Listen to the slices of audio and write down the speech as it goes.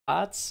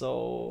that,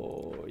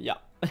 so yeah.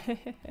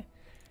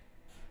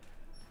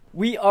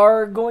 We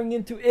are going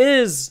into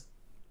Is.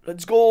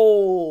 Let's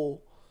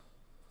go.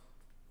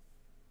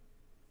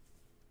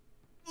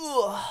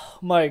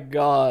 Ugh, my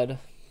god.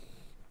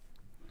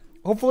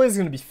 Hopefully it's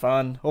gonna be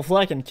fun.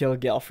 Hopefully I can kill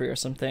Galfrey or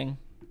something.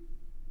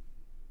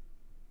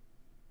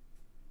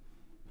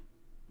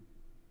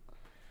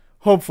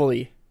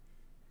 Hopefully.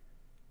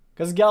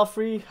 Because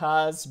Galfrey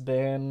has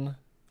been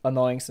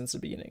annoying since the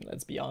beginning,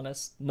 let's be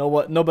honest.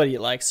 Nobody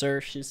likes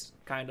her. She's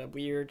kind of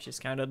weird. She's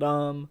kind of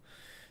dumb.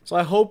 So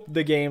I hope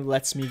the game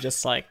lets me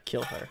just like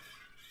kill her.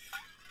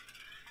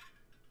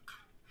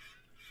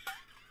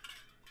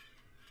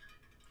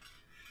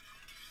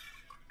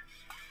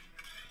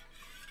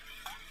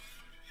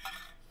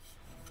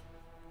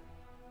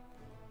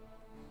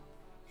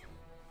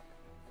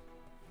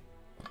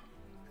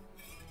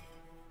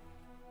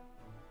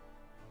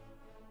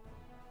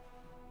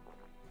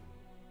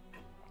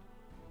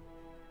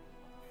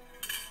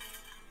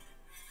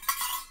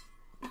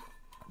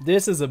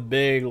 This is a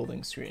big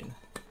loading screen.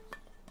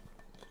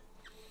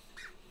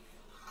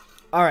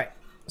 All right,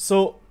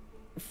 so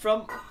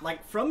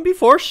from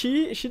before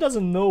she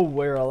doesn't know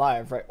we're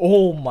alive, right?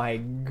 Oh my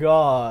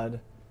god.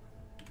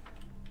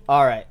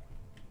 All right,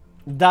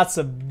 that's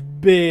a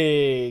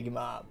big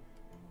map.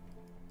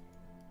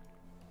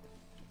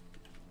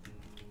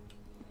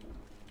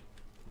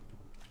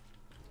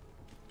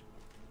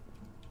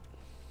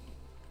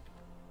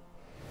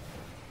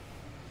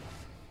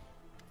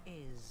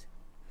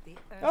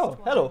 Oh,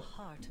 hello.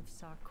 Heart of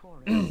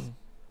Sarkoris,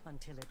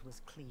 until it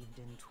was cleaved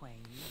in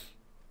twain.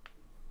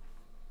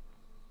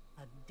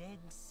 A dead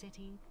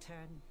city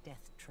turned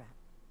death trap.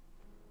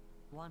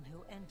 One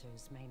who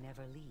enters may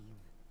never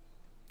leave.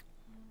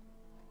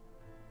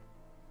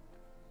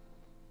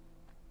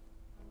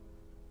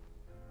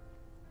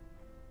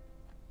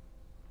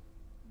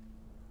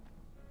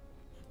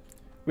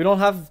 We don't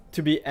have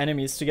to be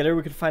enemies. Together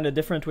we could find a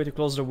different way to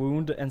close the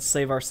wound and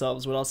save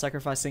ourselves without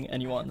sacrificing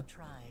anyone.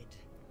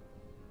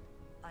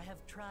 I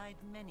have tried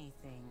many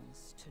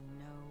things to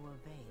no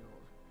avail.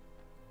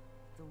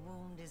 The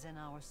wound is in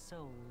our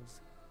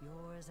souls,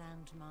 yours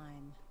and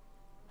mine.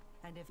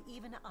 And if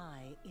even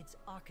I, its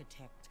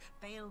architect,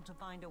 fail to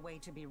find a way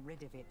to be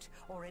rid of it,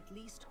 or at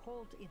least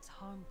halt its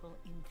harmful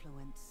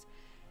influence,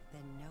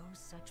 then no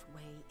such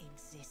way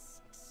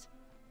exists.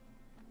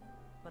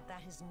 But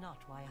that is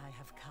not why I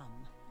have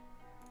come.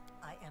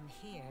 I am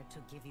here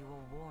to give you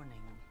a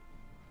warning.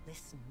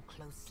 Listen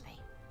closely.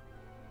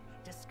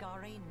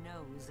 Descari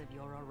knows of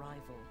your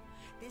arrival.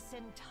 This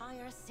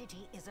entire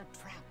city is a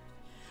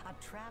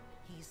trap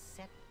he's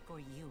set for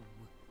you.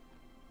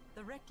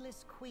 The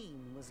reckless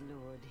queen was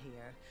lured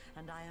here,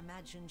 and I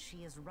imagine she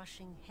is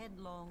rushing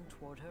headlong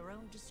toward her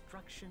own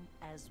destruction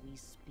as we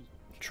speak.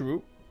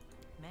 True.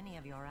 Many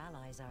of your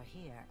allies are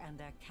here, and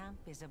their camp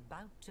is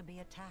about to be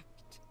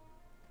attacked.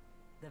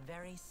 The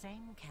very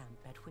same camp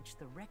at which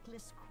the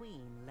reckless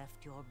queen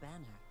left your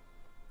banner.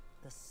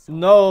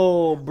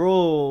 No,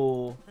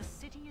 bro. The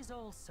city is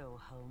also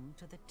home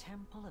to the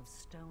Temple of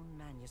Stone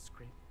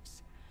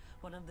Manuscripts,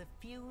 one of the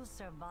few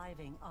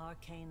surviving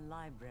arcane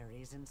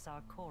libraries in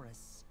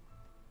Sarkoris.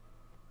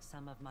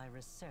 Some of my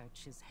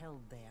research is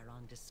held there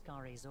on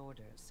Descari's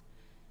orders,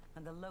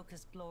 and the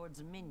Locust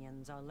Lord's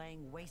minions are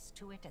laying waste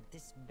to it at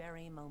this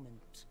very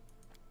moment.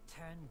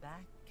 Turn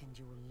back and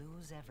you will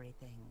lose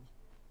everything.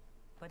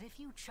 But if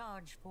you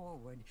charge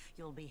forward,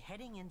 you'll be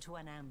heading into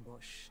an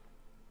ambush.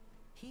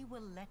 He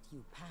will let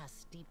you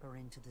pass deeper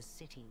into the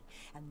city,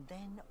 and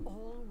then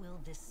all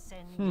will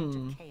descend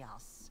into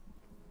chaos.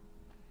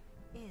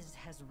 Is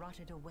has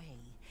rotted away.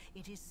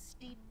 It is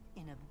steeped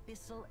in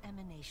abyssal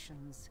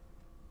emanations.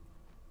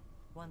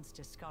 Once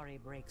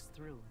Descari breaks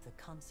through, the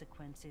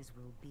consequences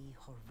will be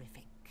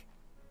horrific.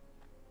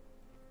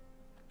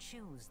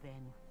 Choose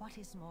then what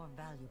is more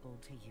valuable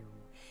to you,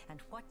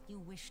 and what you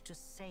wish to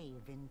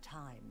save in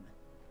time.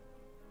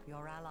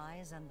 Your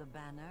allies and the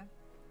banner,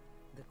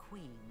 the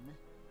queen,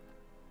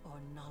 or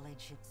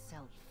knowledge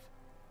itself.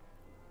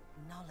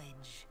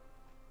 Knowledge.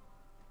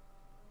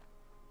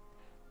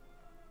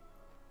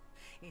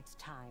 It's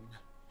time.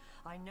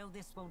 I know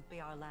this won't be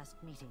our last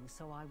meeting,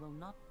 so I will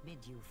not bid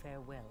you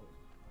farewell.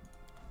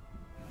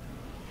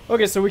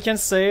 Okay, so we can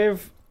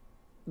save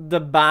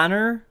the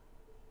banner,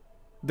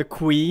 the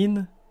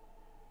queen,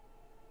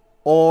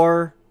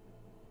 or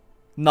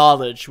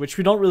knowledge, which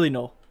we don't really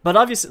know. But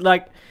obviously,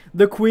 like,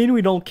 the queen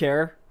we don't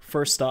care,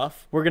 first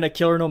off. We're gonna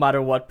kill her no matter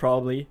what,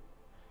 probably.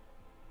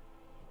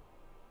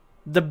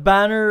 The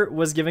banner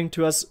was given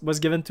to us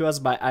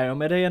by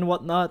Iomede and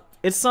whatnot.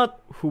 It's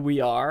not who we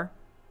are.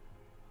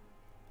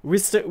 We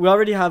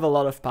already have a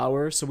lot of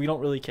power, so we don't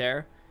really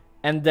care.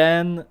 And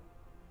then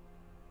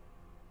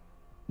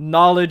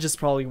knowledge is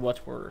probably what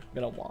we're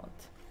gonna want.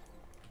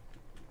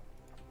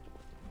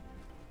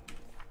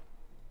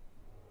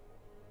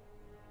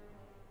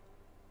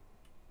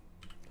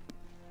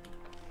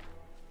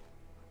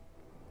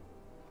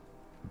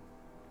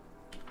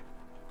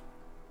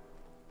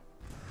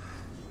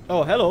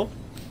 Oh, hello.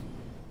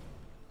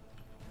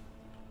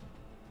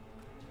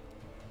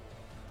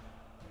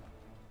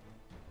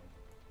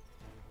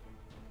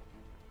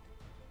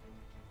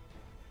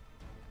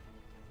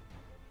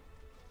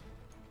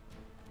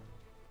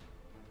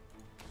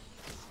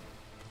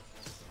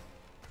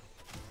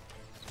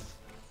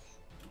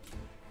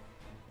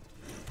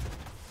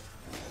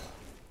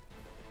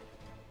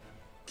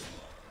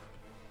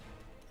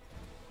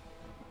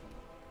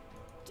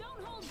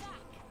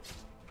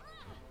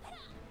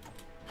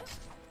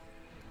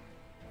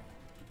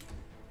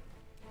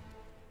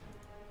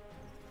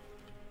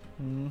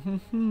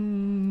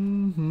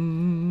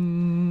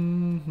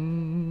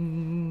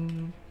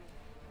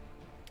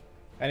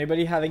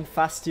 Anybody having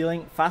fast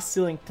healing? Fast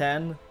healing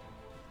 10?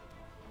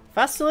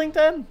 Fast healing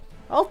 10?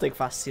 I'll take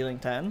fast healing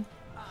 10.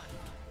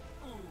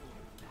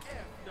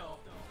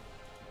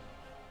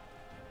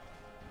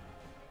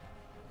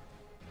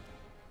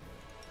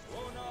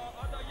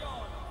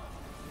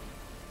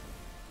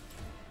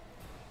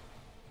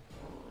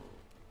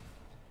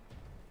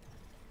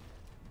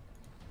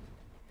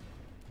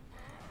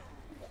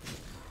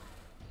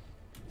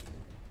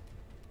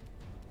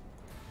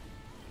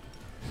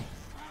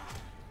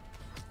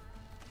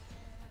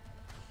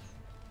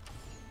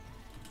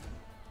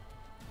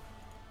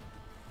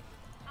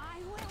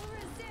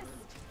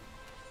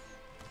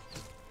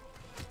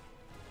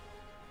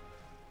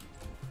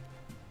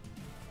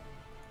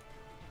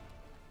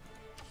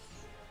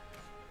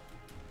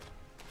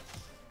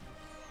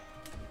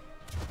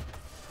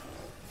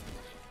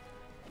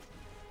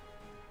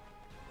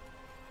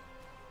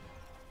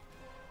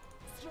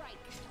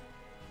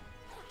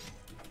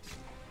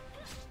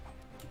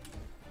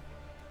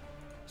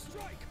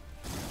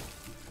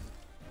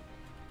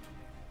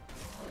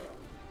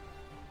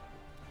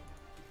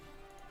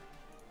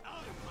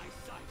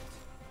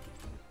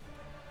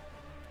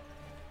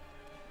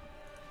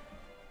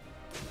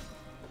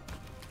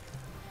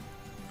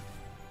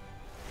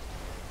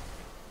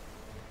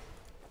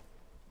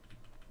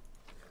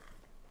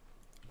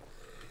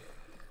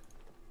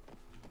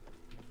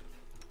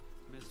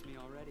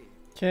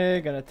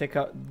 Okay, gonna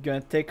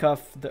take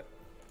off the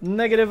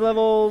negative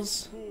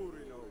levels.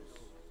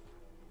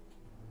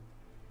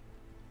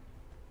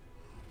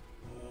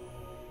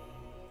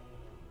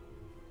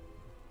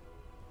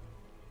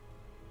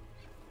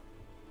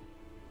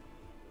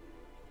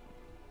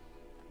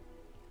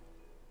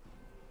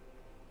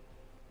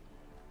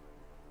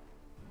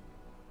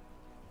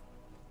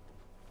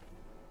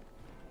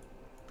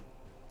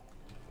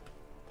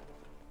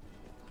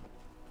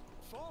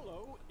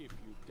 Follow if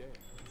you dare.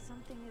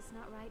 Something is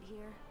not right here.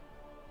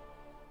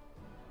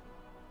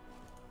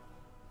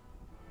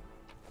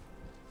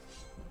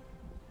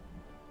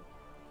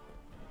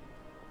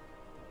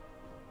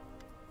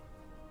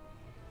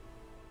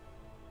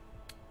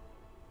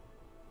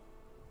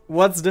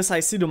 What's this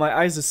I see? Do my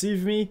eyes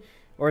deceive me?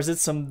 Or is it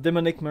some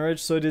demonic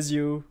marriage? So it is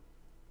you.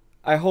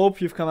 I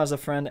hope you've come as a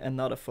friend and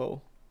not a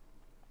foe.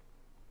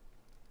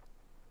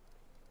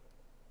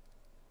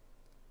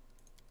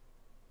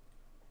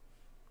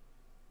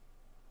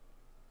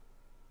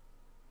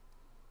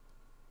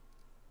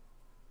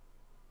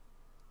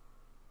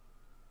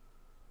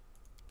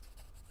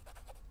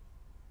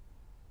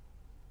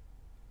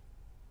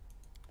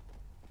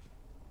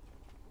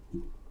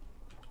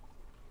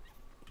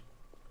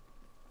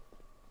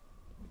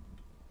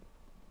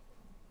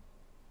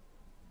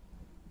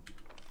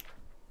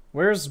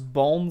 Where's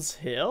Bones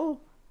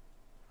Hill?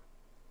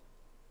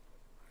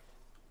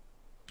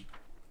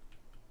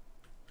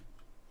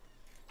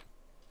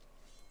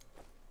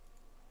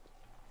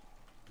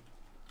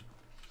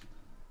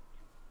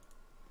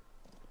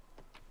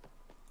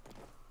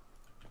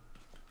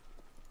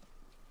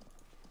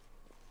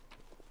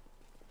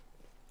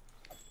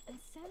 I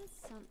sense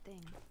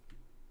something.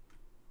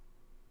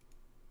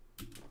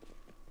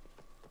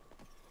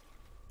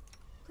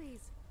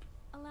 Please,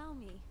 allow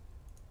me.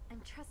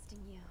 I'm trusting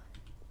you.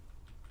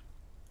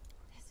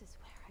 This is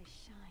where I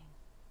shine.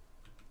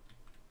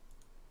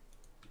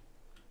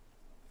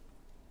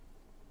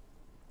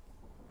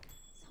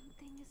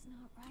 Something is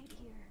not right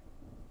here.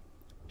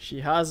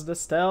 She has the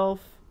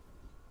stealth.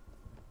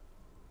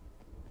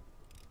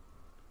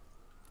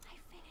 I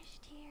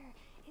finished here.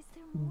 Is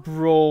there more?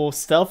 Bro,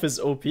 stealth is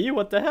OP?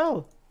 What the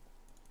hell?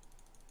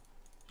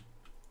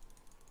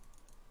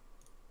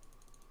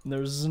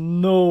 There's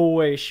no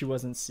way she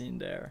wasn't seen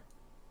there.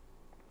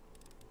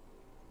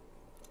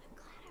 I'm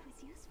glad I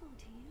was useful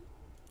to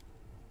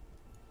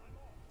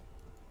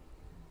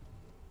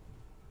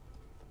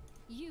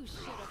you. You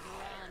should have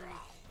run.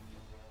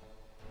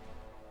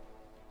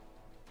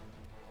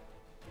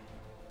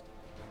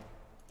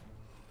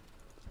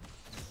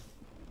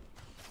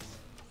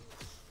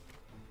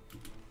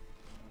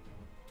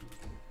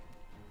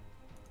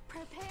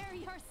 Prepare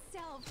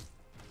yourself.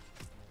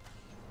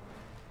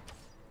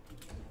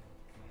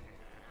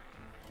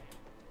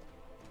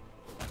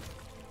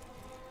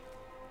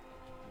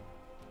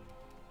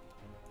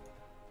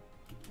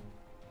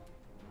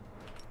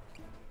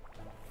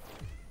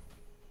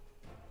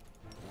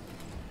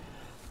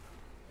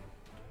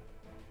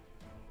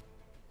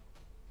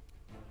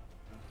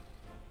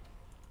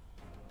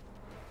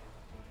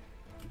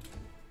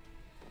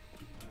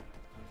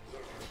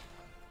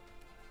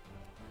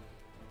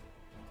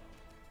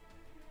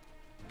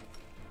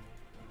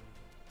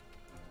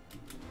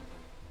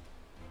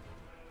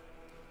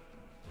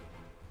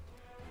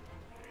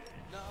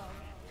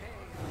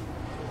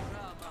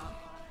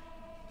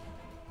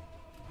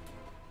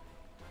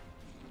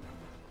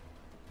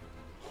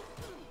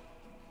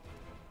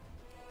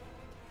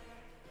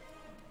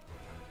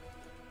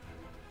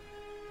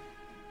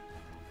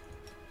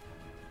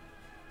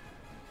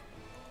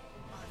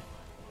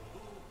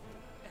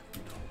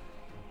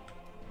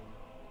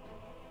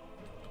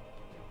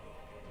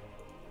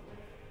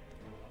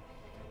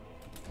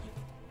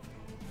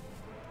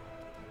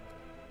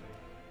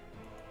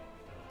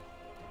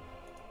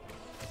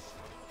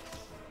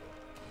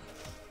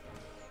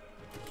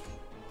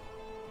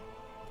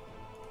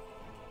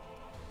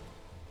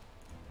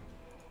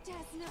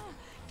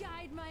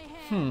 Guide my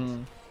hand.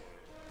 Hmm.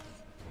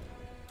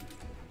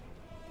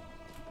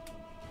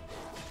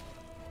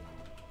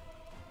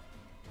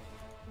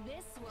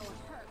 This will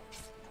hurt.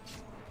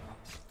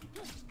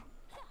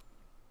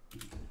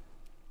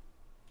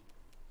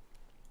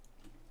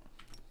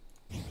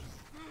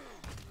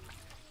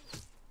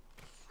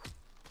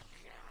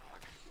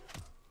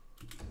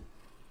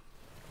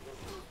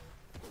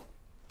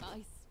 I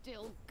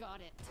still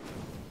got it.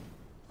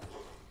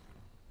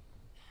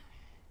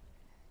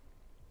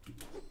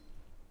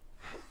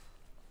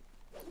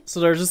 So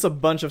there's just a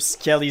bunch of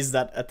skellies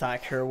that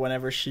attack her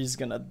whenever she's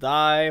gonna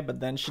die, but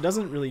then she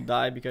doesn't really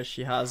die because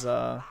she has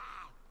a...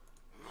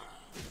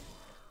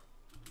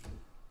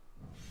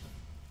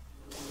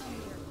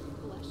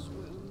 Flesh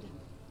wound.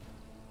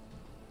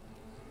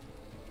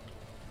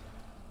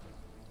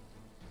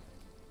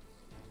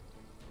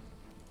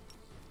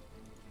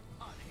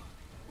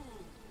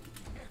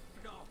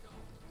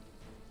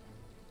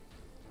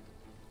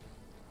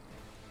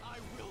 I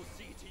will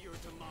see to your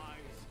demise.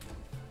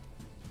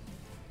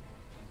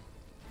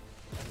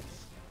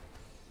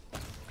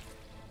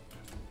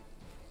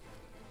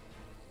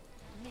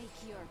 Make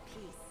your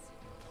peace.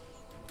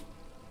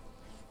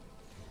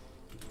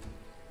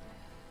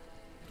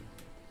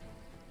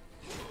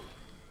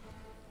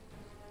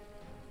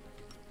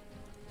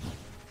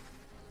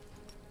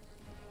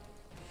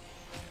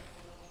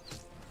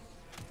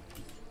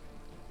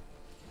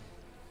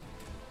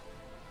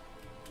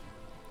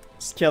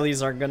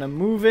 Skellies are gonna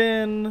move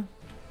in.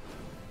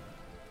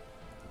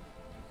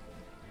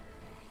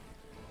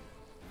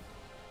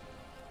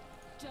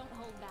 Don't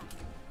hold back.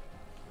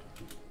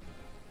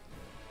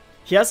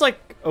 He has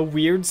like a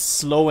weird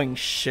slowing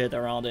shit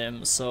around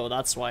him, so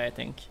that's why I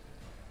think.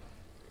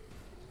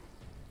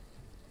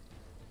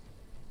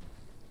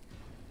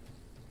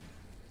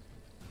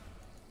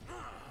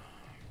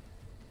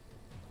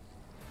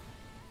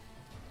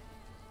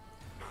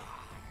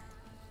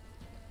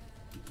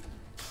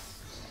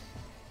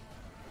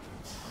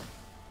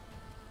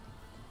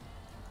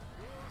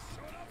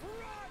 Shut up,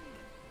 run!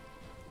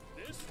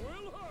 This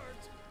will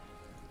hurt.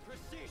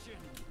 Precision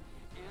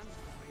and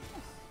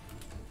grace.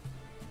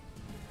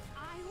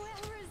 I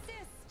will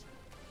resist.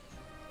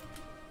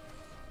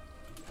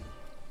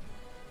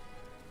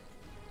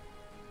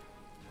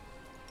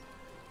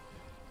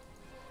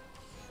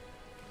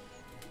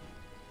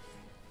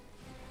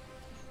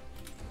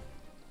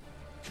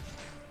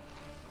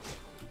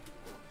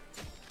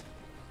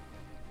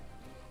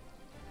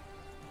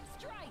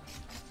 Strike.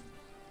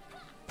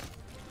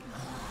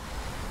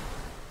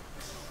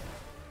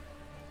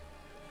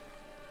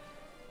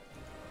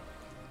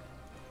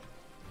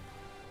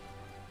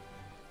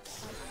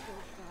 I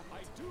still got I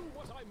it. do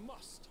what I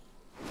must.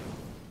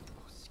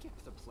 Oh, skip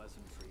the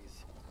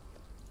pleasantries.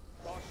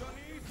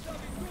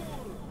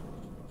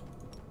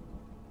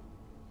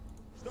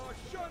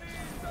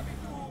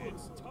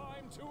 It's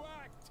time to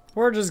act.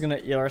 We're just gonna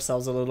heal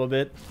ourselves a little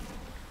bit.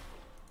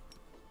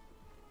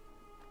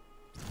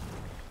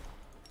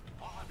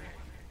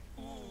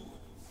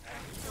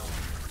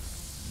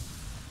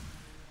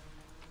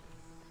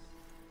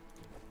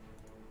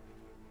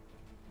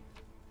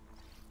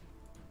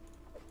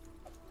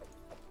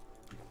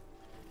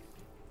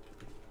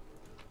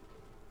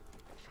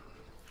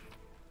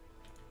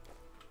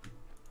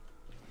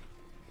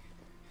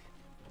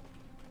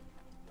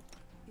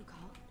 You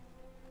call?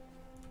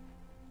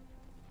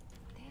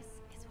 This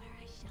is where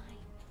I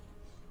shine.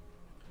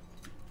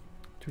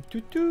 Toot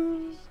toot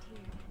toot. Here.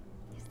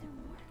 Is there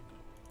more?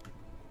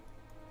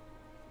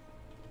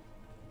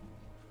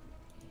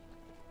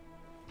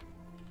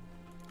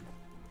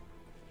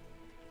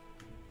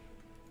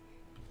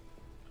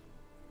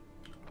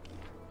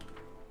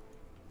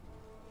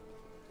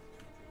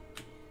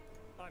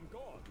 I'm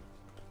gone.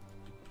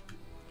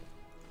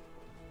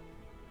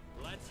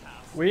 Let's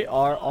have We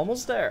are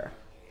almost there.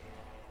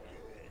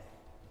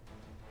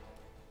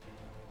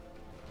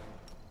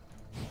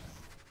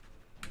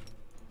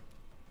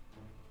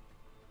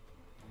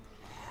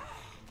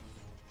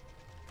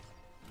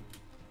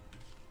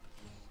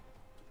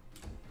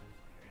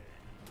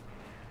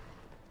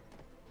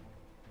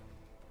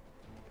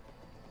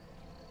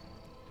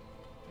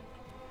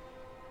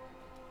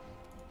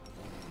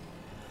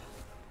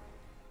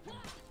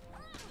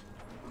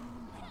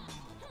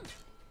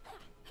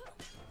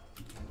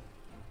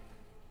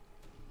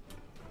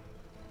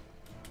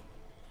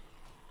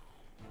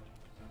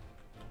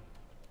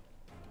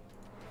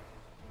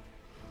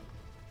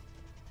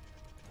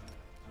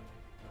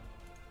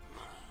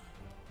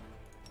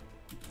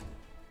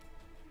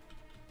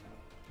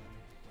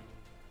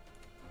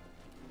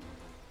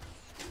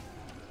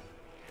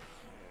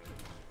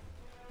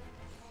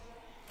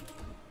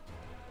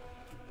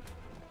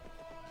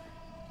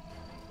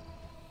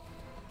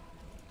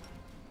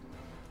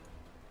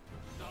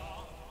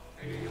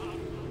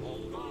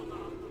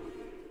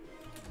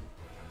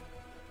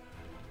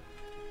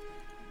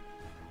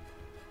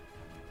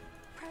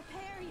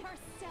 Prepare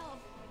yourself.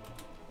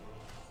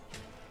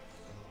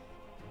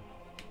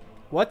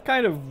 What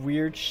kind of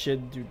weird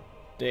shit do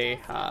they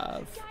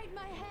have? Guide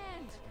my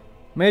hand.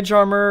 Mage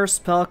armor,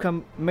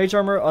 mage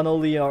armor,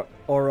 unholy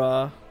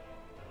aura.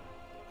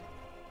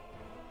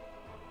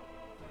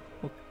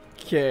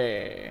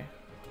 Okay.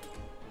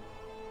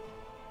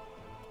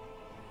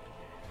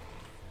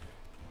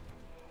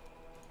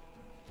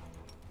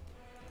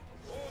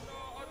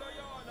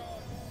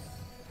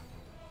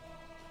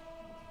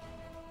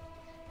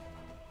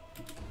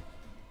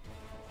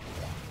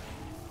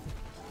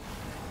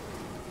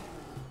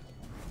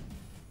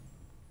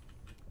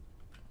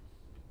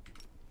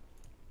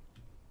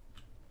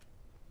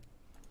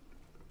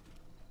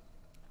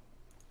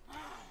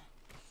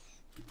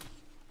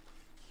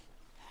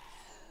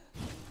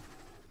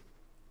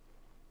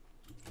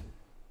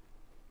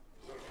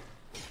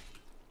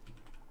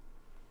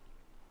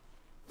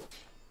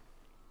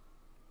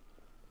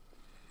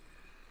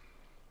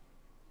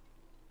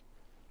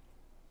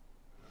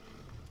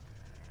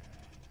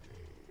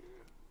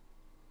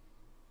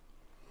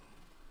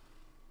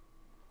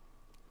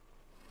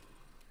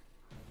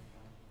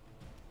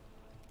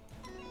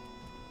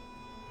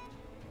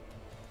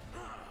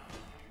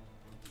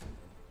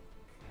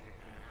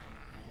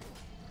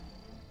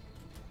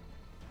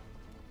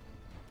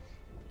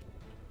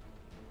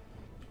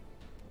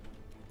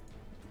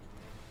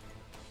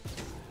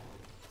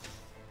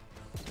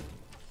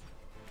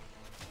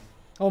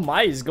 Oh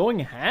my, he's going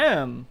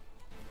ham.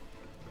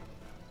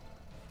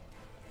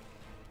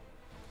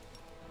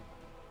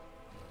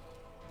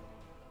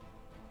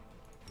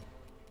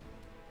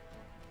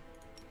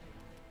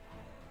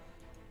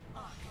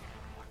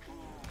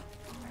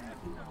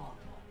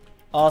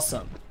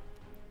 Awesome.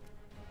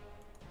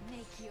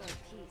 Make your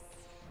peace.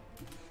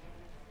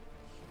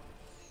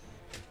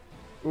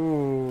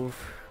 Ooh.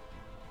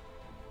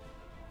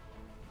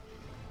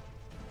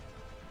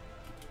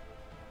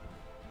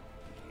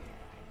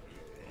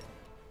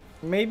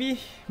 Maybe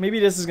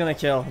this is gonna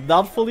kill.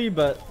 Doubtfully,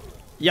 but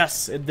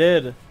yes, it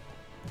did.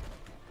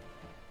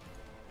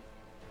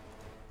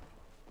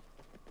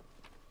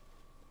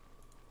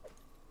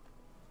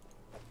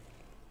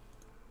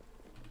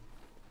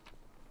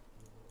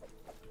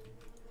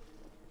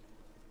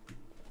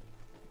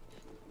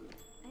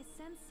 I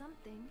sense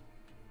something.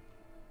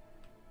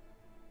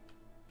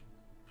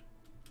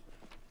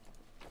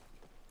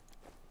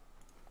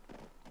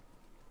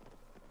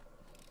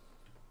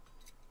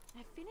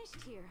 I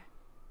finished here.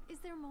 Is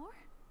there more?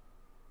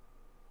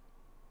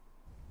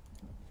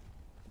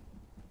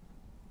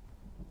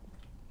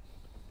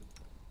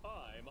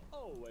 I'm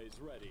always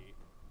ready.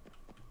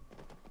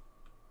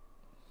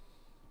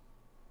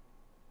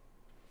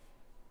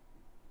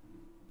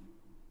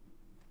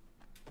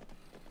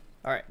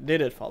 Alright, they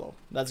did follow.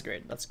 That's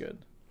great. That's good.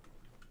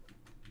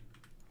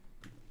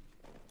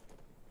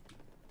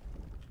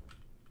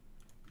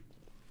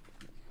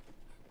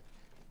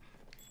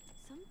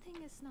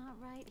 Something is not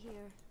right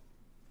here.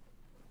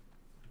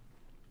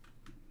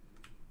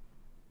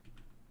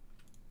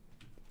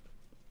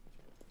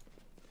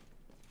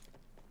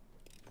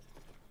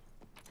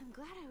 I'm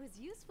glad I was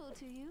useful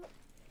to you.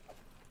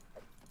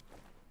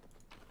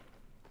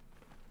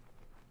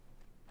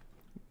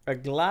 A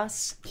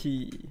glass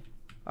key.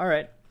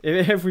 Alright.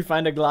 If we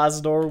find a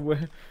glass door,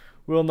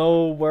 we'll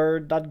know where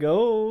that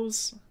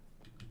goes.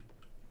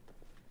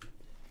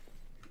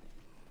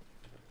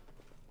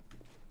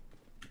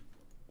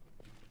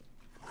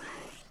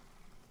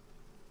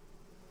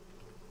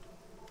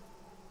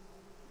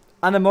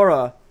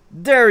 Anamora,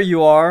 there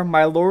you are,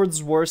 my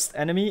lord's worst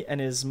enemy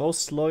and his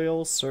most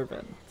loyal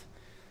servant.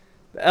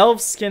 The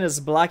elf's skin is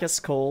black as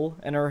coal,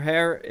 and her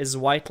hair is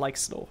white like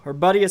snow. Her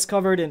body is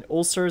covered in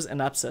ulcers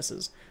and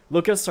abscesses.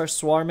 Locusts are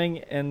swarming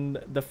in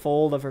the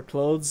fold of her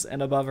clothes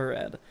and above her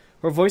head.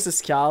 Her voice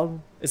is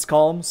calm,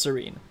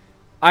 serene.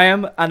 I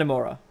am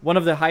Anamora, one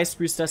of the high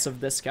priestess of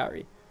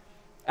Descari.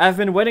 I have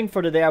been waiting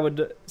for the day I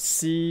would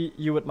see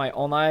you with my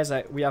own eyes.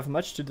 We have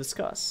much to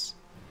discuss.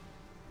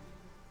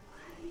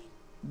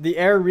 The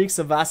air reeks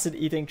of acid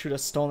eating through the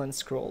stone and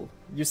scroll.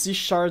 You see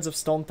shards of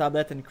stone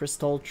tablet and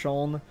crystal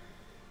thrown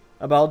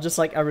about, just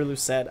like Arilu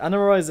said.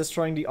 Anamora is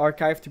destroying the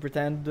archive to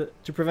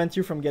prevent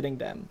you from getting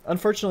them.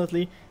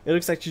 Unfortunately, it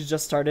looks like she's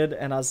just started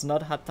and has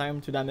not had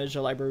time to damage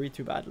the library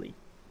too badly.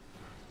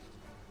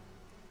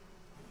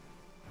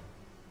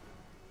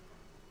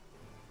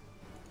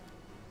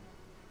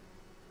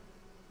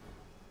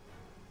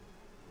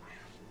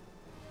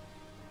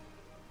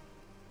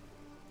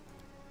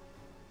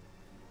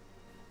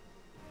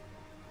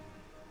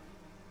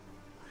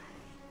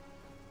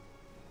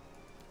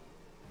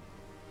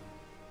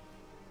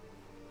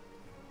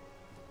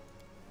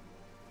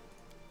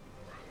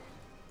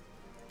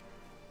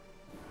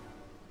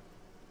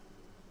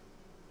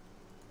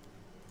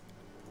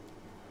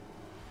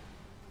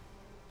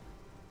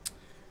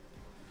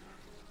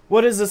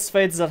 What is this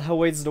fate that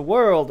awaits the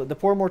world? The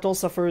poor mortal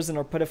suffers in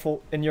our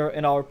pitiful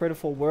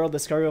world.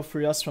 Descari will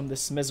free us from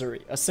this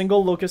misery. A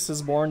single locust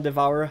is born,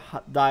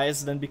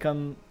 dies, then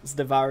becomes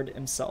devoured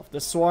himself.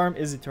 The swarm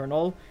is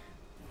eternal.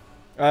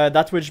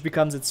 That which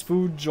becomes its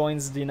food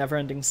joins the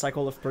never-ending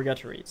cycle of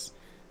purgatories.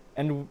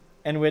 And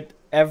And with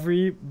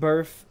every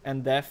birth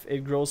and death,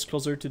 it grows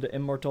closer to the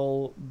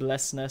immortal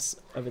blessedness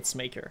of its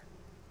maker.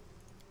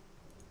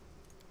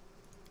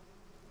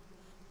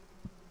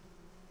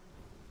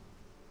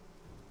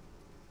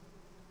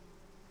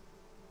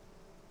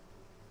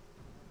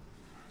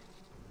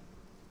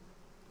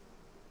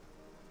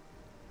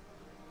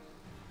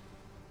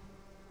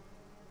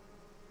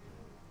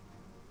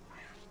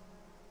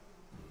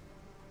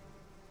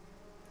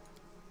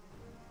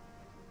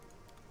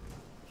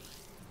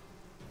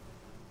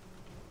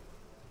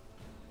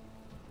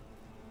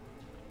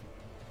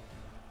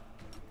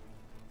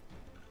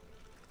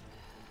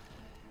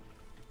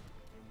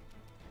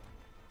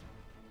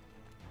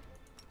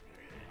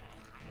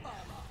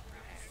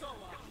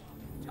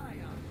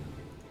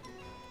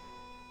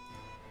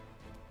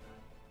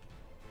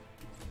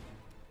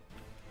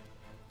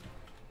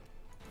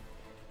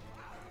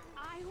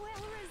 I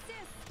will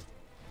resist.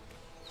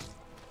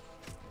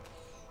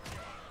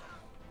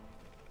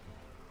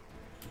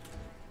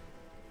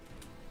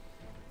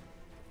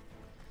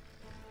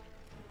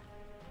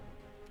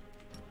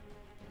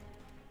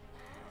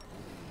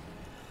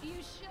 You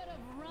should have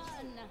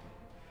run.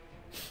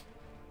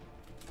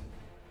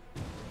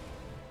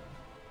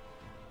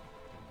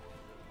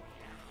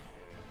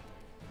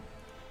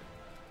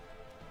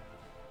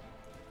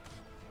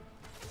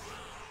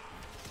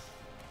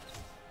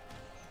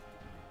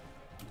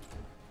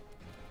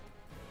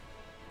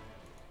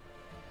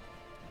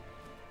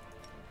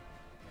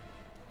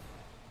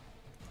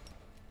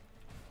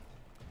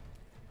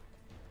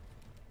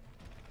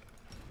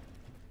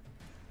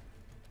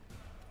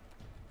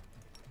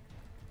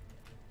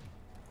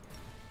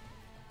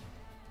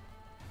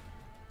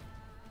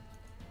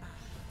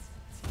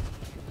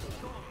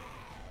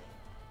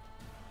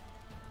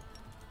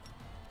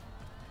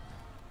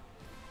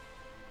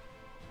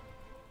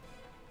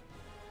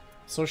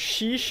 So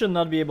she should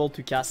not be able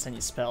to cast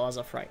any spell as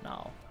of right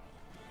now.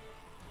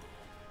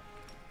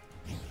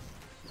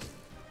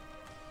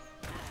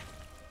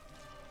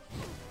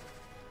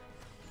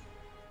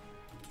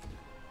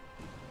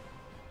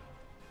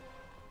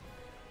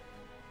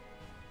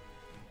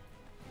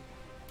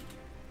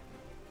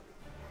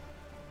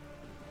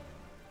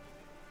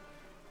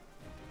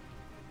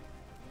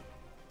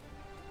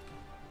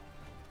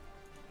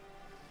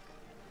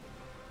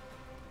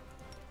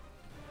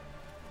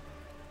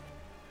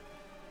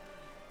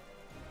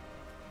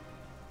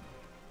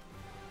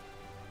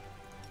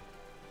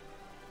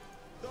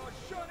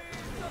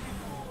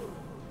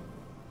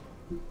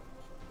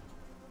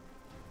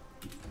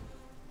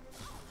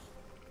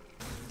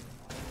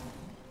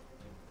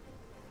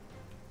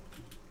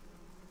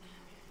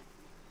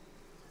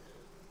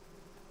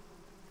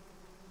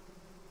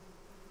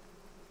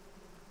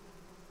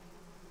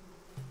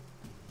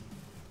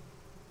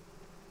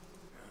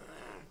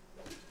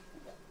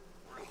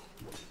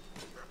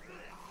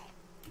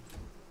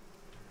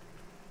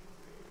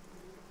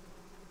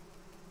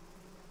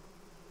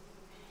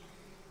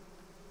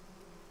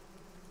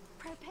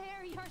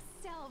 Prepare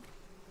yourself.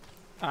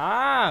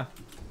 Ah!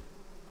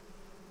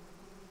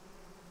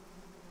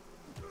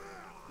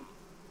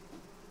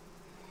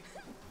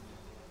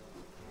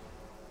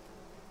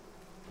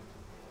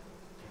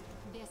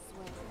 This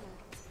will hurt.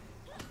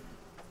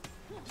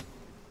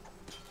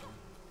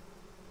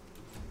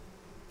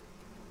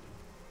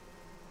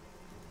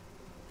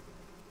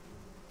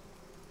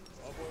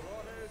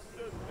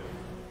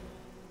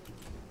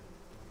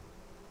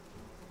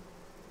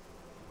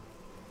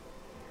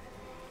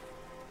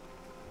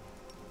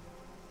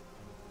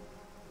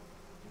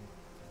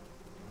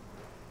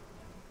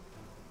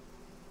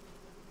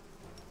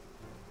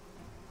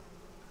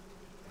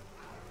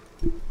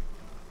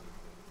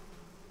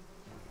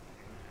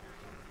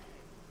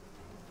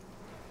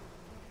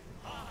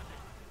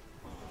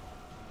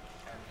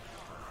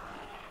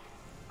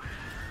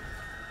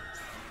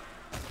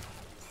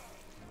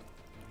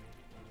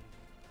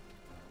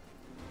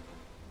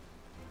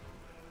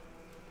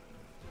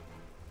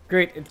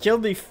 Great, it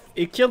killed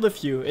a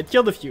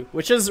few,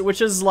 which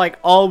is like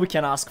all we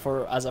can ask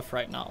for as of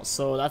right now.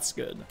 So that's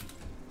good.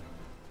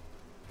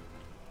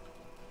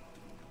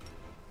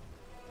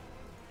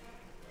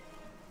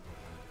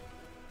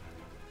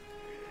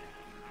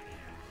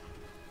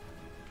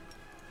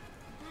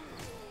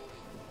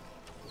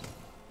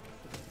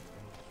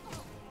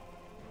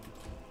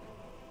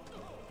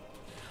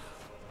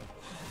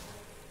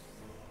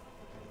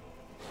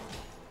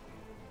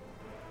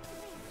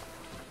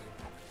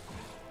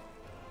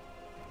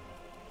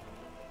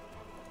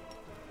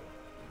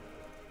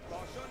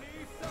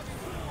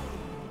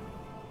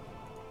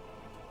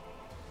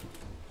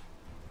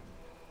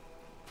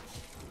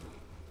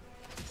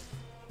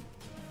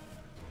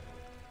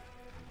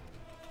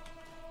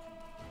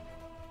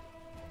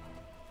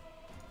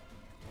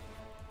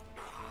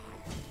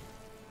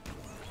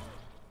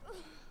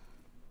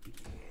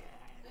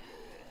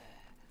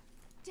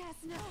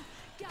 Desno,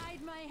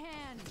 guide my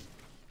hand.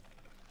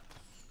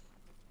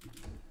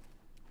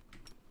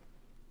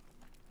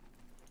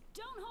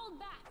 Don't hold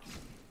back.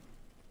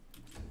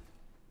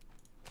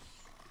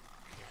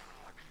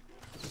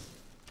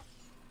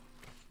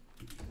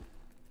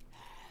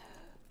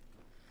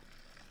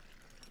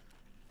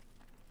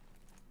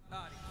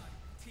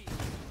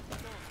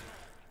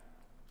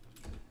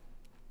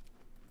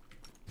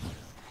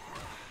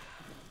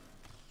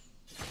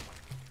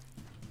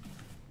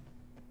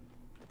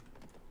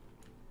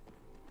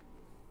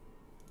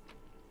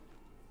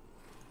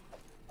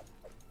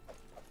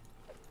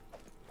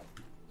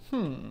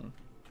 Hmm.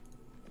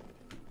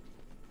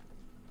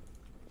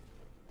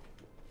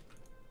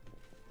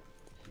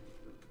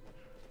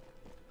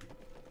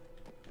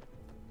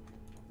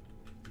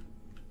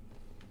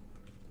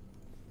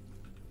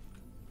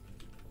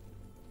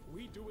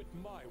 We do it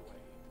my way.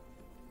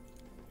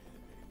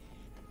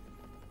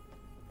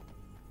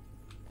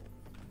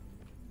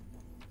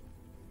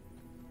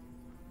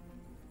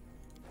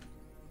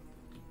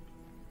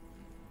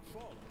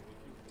 Follow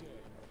if you dare.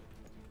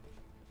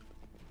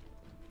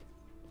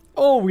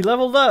 Oh, we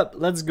leveled up.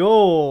 Let's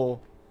go.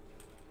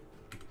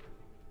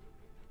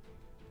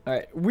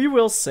 Alright, we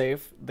will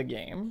save the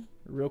game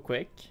real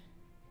quick.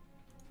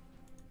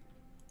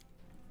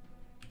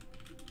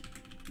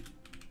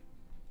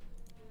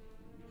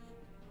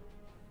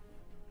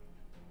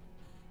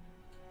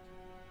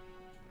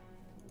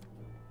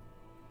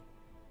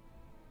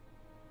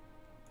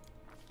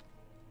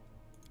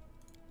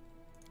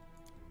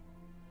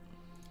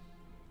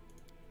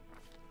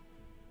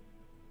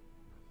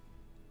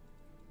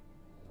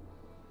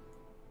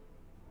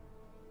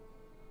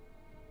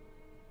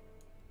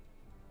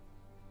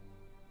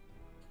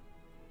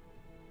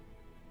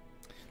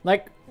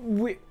 Like,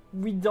 we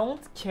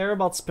don't care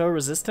about spell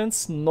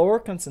resistance nor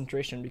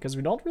concentration because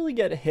we don't really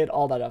get hit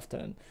all that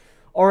often.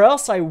 Or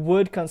else I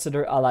would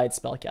consider allied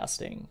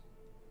spellcasting.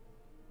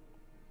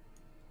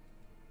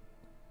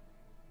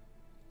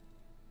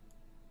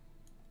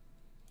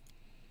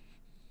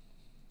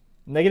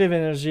 Negative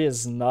energy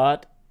is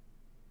not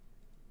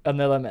an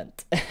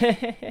element.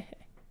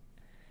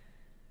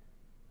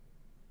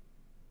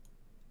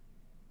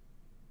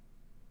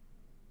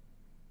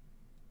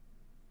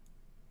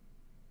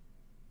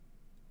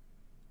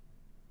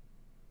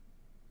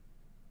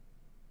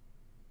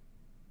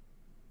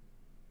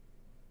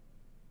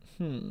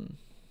 I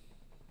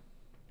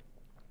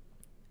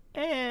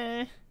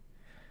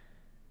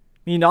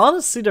mean,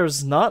 honestly,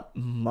 there's not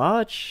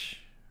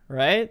much,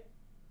 right?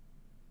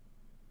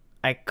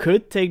 I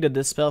could take the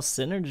Dispel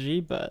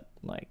Synergy, but,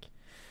 like,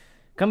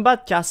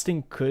 combat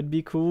casting could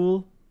be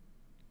cool.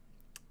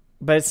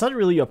 But it's not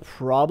really a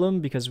problem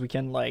because we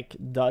can, like,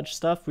 dodge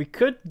stuff. We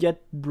could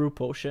get Brew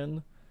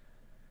Potion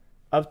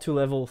up to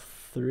level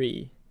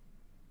 3.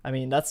 I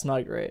mean, that's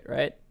not great,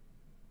 right?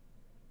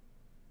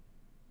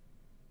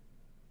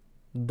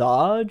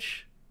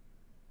 Dodge?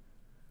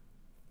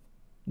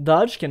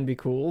 Dodge can be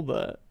cool,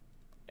 but,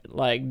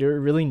 like, do we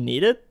really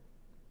need it?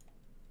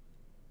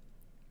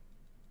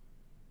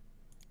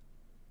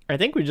 I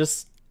think we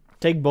just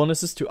take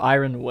bonuses to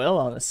Iron Will,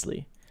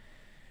 honestly.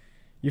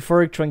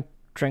 Euphoric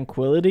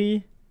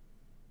Tranquility.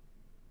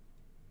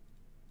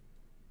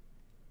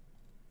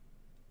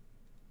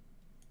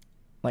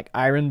 Like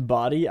Iron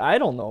Body. I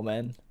don't know,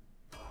 man.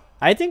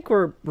 I think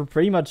we're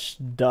pretty much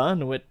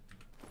done with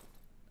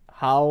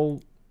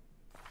how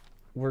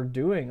we're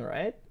doing,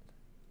 right?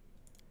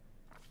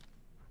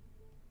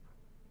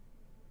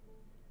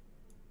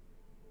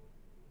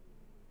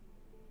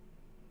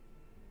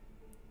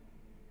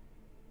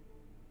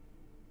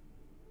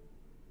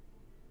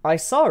 I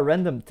saw a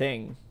random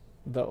thing,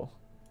 though.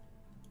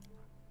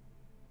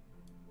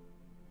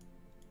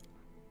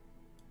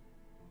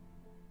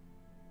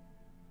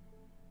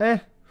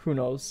 Who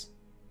knows?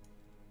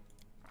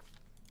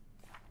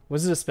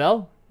 Was it a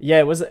spell? Yeah,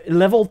 it was a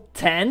level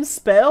 10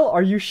 spell?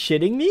 Are you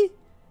shitting me?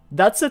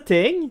 That's a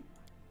thing?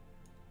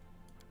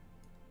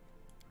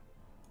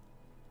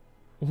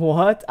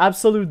 What?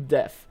 Absolute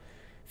death.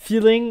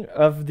 Feeling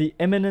of the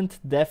imminent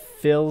death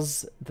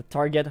fills the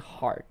target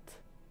heart.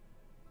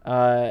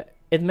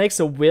 It makes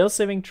a will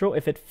saving throw.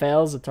 If it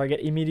fails, the target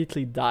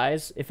immediately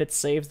dies. If it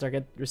saves, the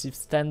target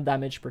receives 10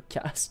 damage per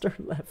caster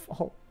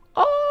level.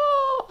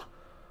 Oh!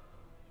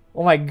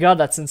 Oh my god,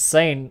 that's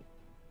insane.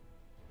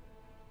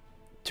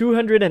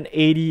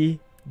 280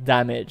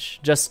 damage.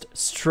 Just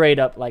straight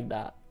up like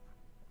that.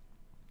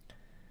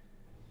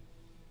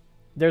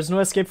 There's no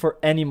escape for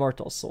any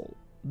mortal soul.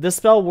 This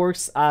spell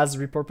works as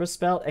repurposed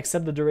spell,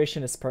 except the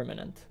duration is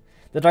permanent.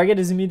 The target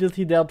is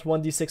immediately dealt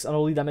 1d6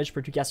 unholy damage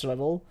per 2 caster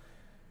level.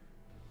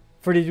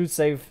 42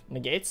 save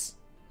negates.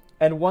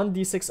 And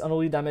 1d6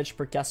 unholy damage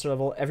per caster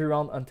level every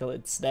round until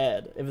it's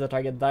dead. If the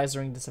target dies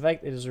during this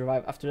effect, it is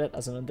revived after that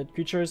as an undead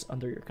creature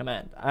under your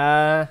command.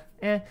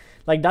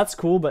 Like, that's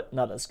cool, but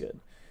not as good.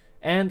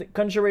 And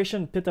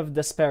Conjuration Pit of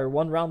Despair,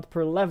 1 round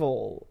per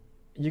level.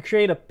 You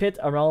create a pit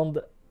around...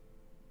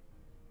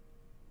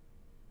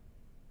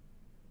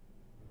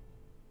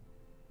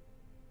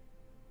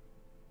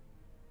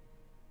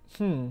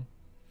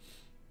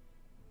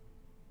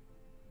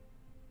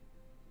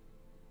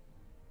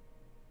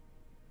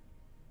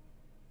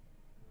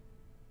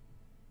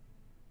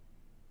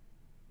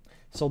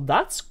 So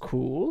that's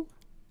cool.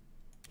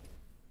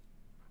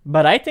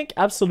 But I think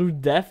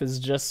Absolute Death is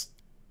just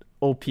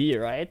OP,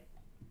 right?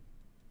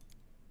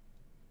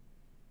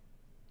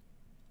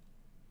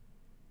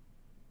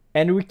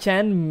 And we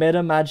can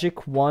meta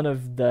magic one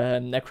of the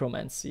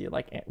necromancy.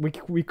 Like,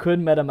 we could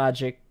meta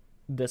magic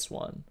this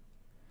one.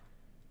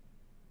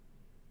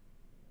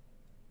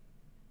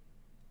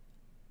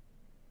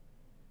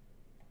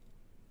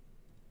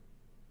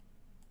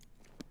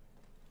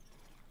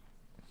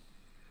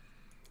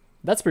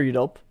 That's pretty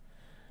dope.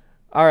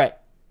 All right.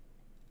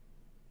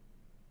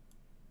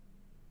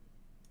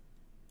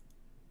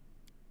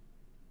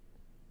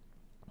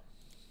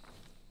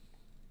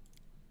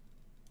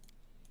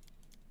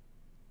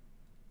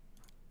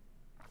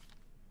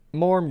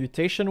 More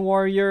mutation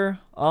warrior.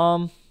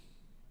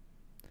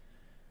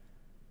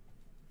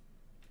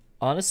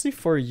 Honestly,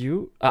 for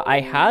you,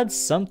 I had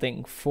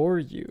something for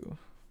you.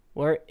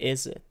 Where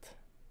is it?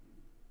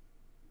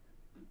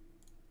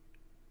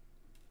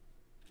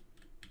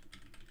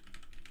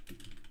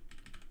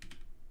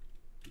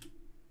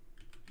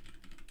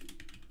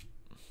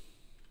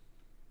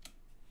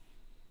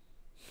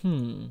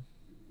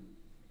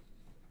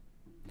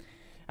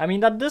 I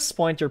mean, at this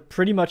point, you're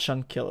pretty much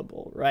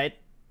unkillable, right?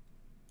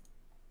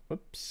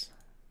 Whoops.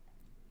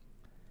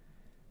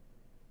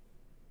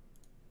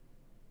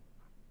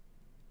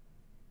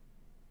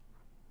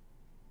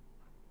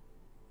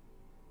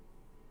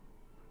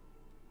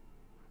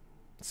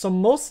 So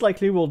most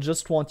likely we'll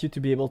just want you to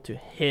be able to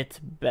hit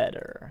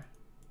better.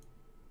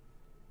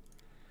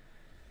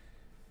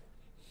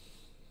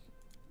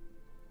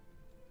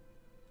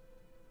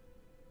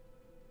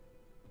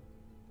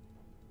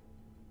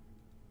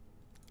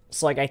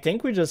 So like, I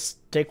think we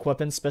just take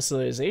weapon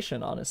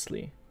specialization,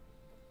 honestly.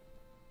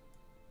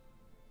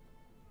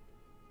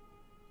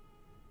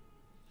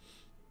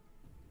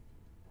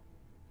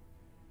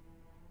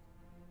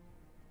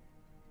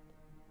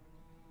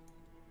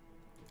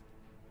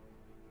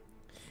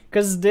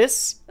 Because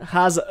this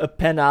has a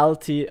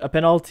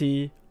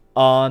penalty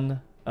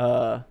on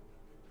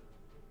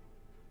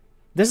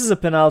this is a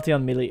penalty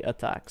on melee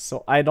attacks,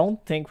 so I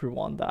don't think we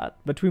want that.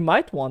 But we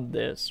might want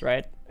this,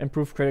 right?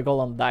 Improve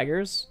critical on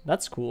daggers.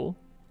 That's cool.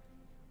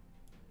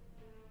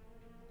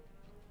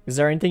 Is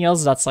there anything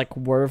else that's like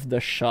worth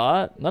the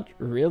shot? Not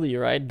really,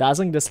 right?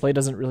 Dazzling Display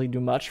doesn't really do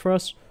much for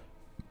us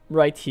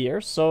right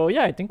here. So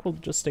yeah, I think we'll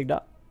just take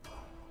that.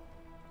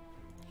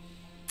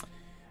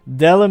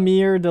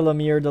 Delamere,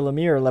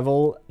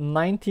 level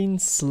 19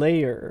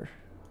 Slayer.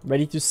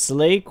 Ready to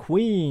slay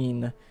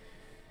Queen.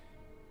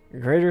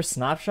 Greater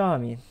Snapshot, I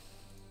mean.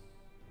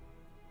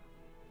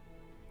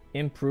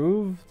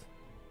 Improved.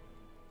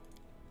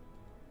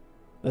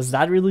 Does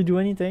that really do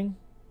anything?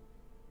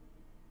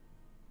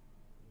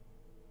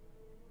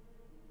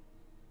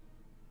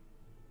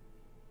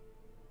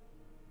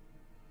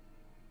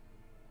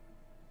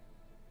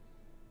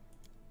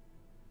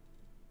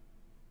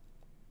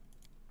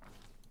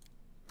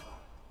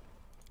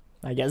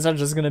 I guess that's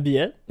just gonna be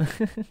it.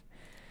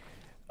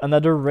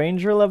 Another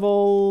ranger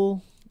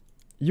level.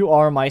 You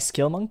are my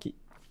skill monkey.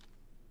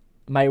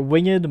 My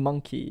winged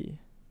monkey.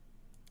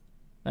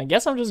 I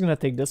guess I'm just gonna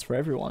take this for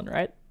everyone,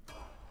 right?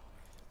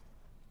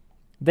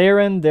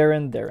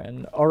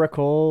 Darren.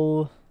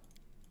 Oracle.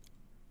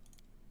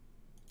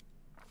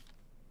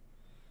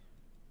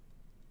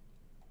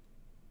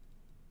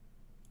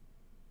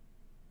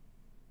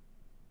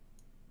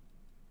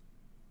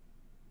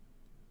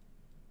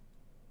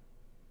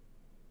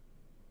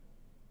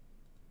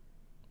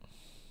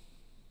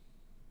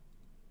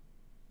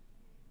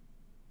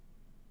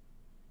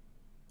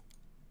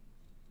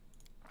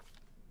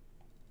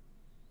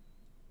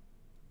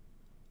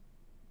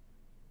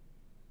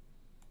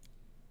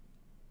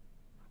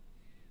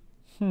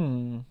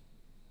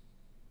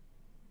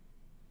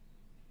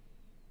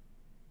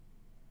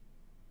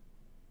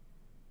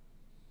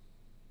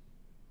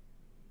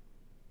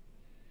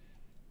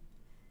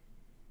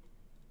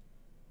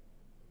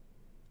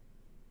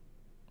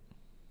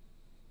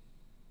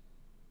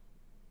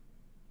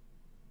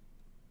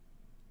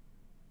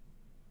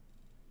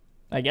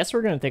 I guess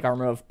we're gonna take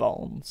Armor of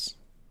Bones.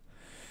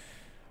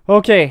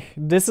 Okay,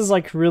 this is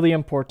like really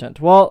important.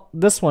 Well,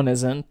 this one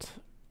isn't.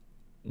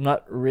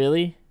 Not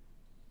really.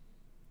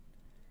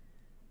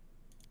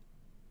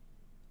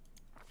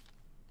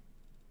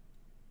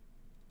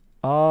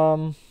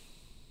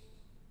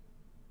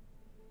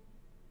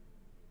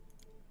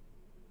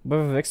 Web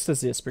of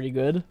Ecstasy is pretty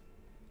good.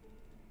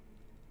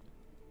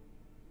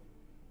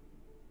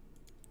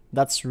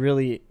 That's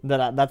really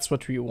that's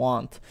what we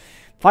want.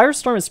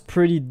 Firestorm is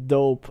pretty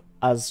dope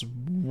as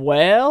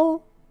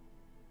well.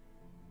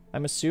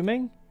 I'm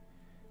assuming.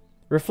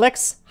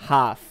 Reflects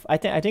half. I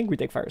think we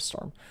take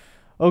Firestorm.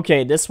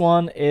 Okay, this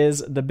one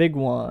is the big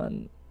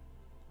one.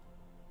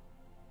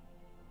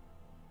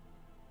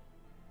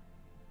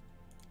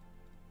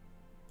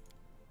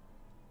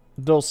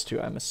 Those two,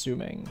 I'm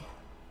assuming.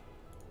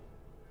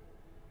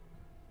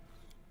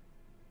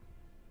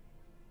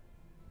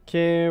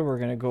 Okay, we're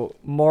gonna go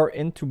more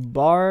into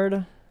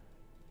Bard.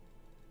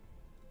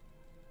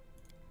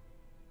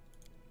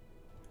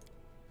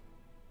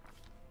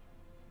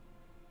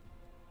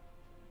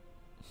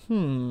 I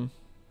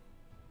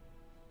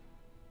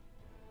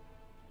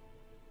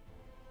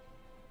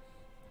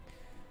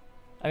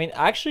mean,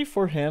 actually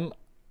for him,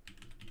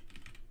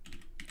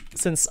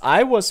 since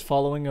I was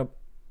following a,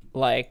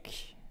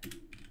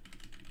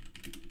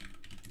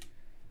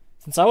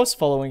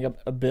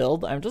 a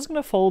build, I'm just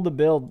gonna follow the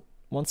build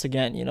once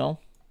again, you know?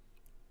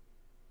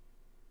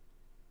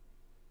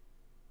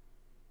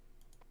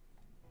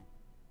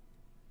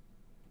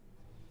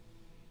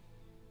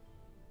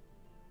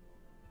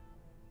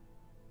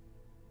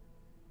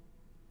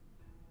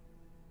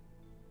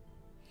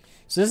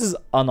 So this is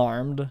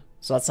unarmed,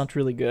 so that's not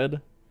really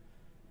good.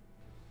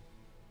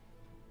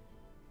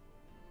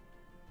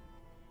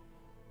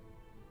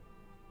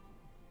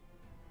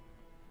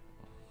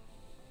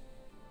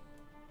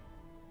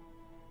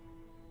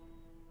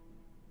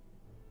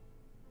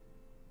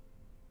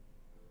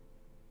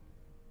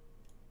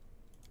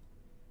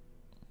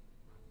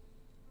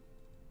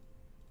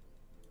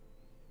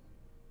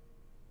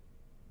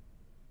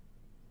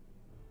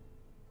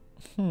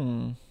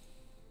 Hmm.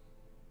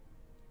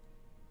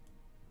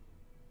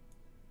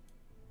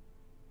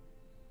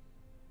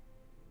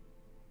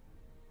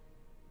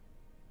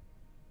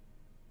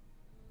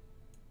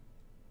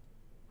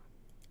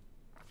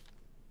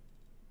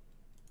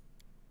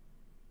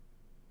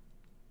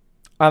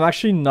 I'm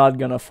actually not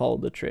gonna follow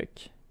the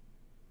trick.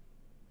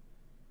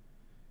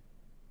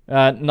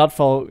 Not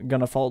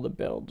gonna follow the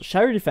build.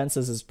 Shadow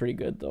Defenses is pretty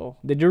good though.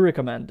 They do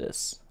recommend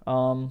this.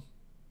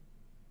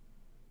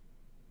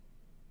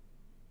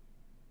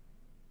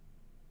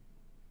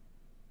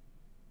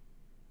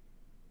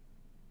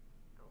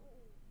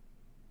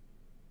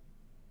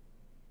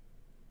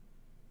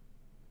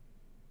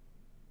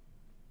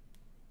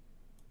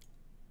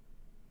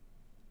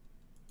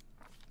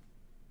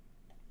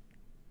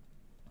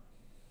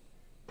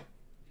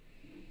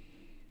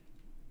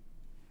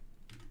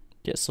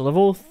 Okay, so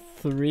level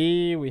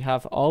 3 we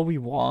have all we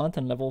want,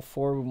 and level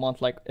 4 we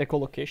want like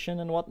echolocation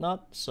and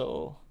whatnot.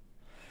 So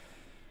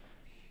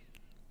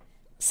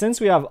since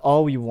we have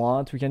all we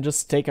want, we can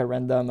just take a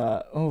random.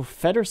 Oh,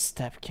 Feather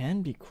Step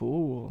can be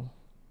cool.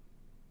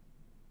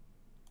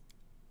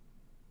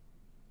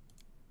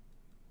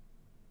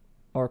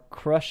 Or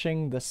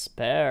Crushing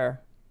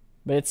Despair,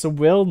 but it's a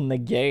will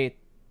negate.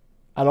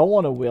 I don't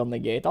want a will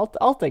negate.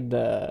 I'll take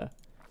the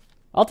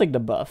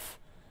buff.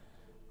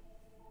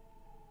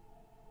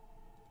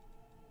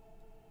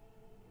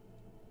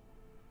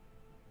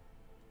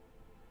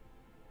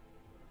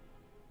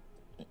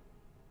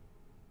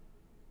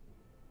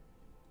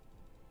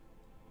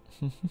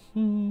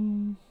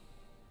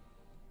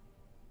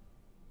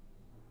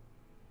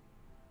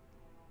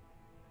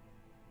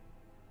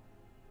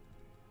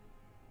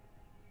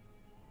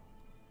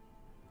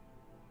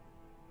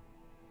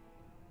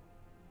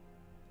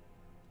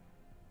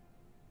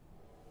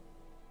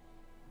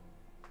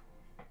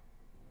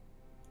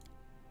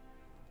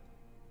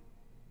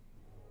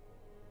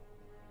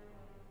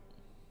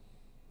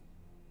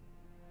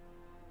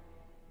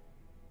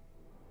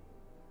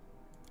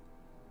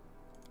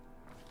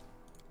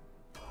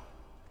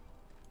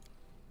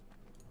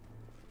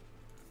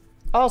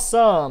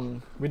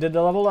 Awesome! We did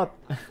the level up.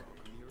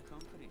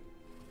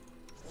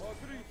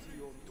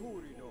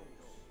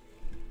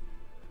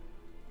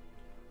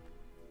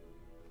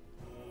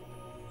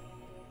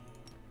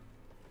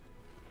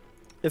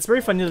 It's very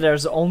funny that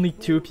there's only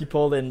 2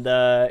 people in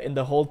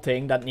the whole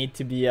thing that need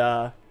to be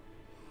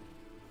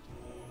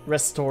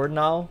restored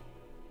now.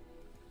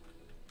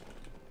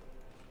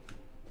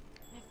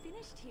 I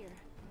finished here.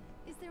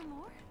 Is there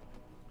more?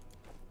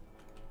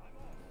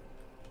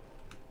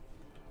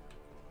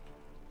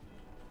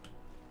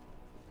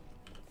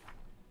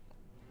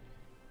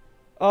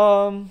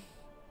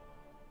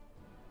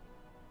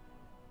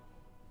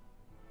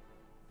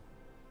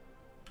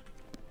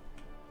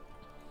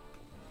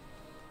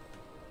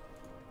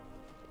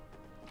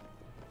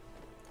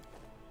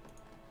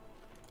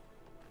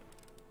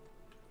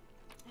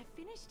 I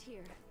finished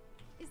here.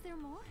 Is there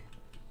more?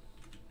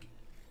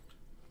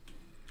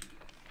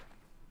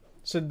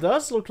 So it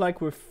does look like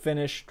we're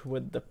finished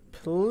with the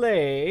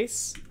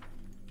place.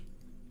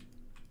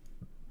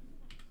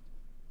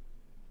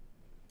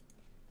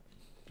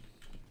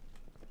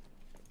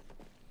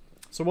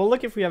 So we'll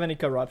look if we have any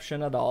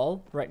corruption at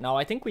all right now.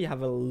 I think we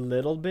have a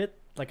little bit,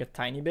 like a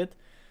tiny bit.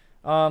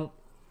 We'll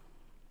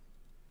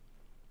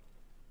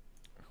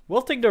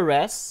take the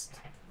rest,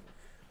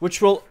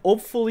 which will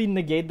hopefully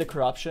negate the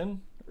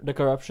corruption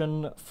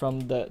from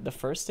the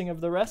first thing of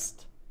the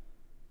rest.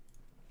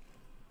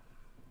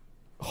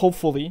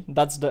 Hopefully,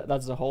 that's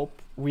the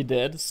hope. We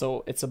did,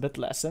 so it's a bit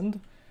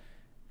lessened.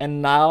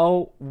 And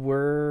now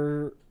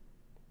we're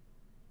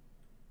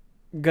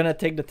gonna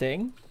take the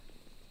thing.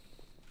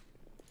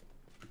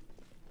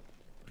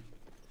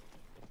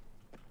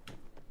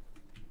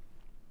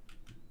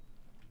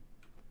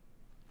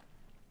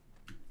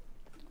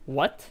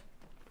 What?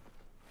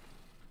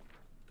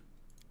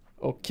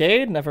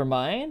 Okay, never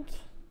mind.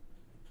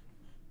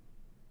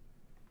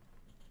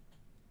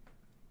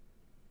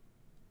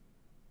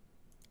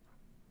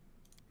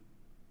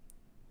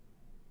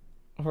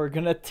 We're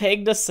gonna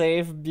take the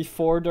save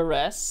before the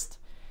rest.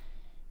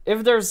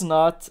 If there's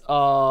not,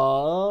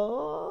 I'll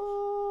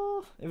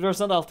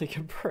take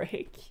a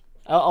break.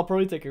 I'll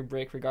probably take a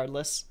break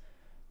regardless.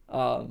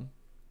 But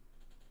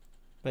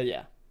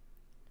yeah,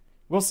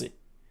 we'll see.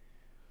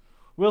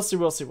 We'll see.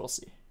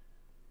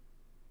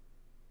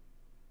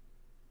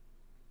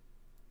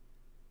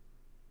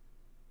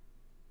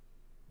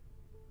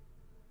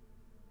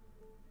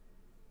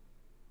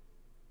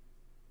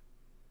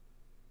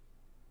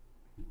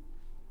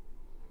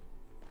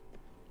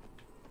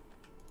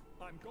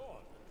 I'm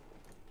gone.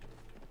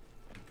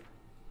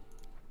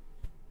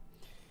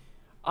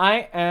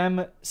 I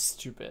am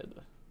stupid.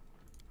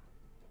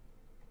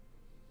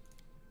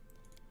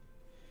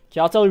 Okay,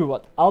 I'll tell you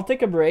what. I'll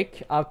take a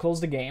break. I'll close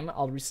the game.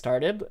 I'll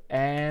restart it.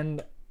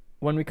 And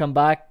when we come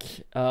back,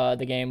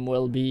 the game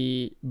will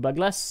be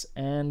bugless.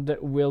 And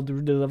we'll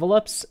do the level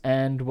ups.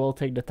 And we'll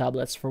take the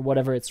tablets for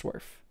whatever it's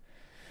worth.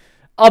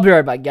 I'll be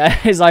right back,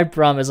 guys. I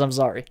promise. I'm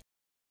sorry.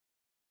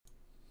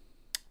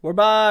 We're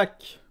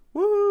back.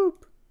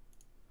 Whoop.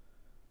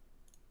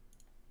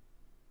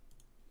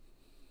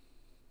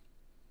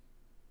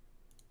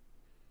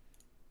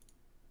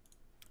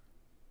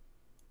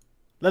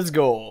 Let's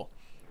go.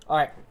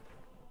 Alright.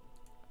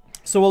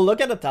 So we'll look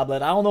at the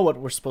tablet. I don't know what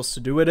we're supposed to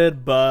do with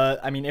it, but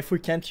I mean, if we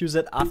can't use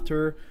it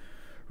after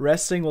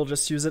resting, we'll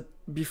just use it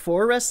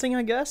before resting,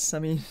 I guess. I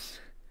mean,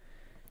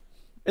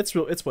 it's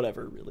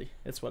whatever, really.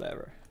 It's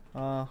whatever.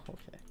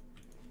 Okay.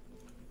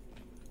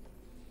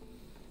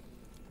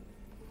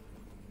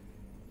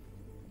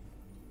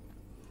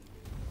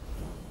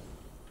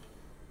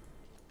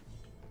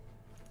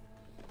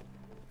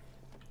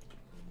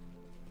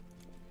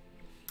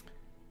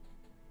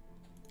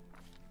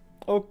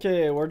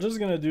 Okay, we're just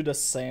gonna do the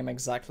same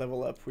exact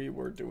level up we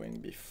were doing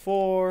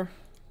before.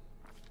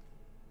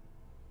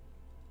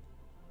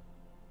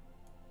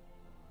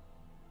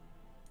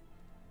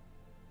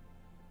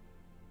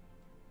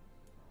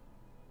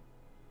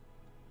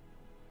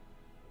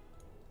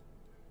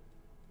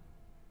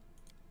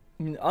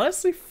 I mean,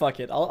 honestly, fuck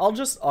it. I'll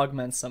just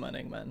augment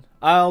summoning, man.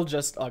 I'll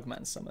just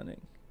augment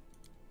summoning.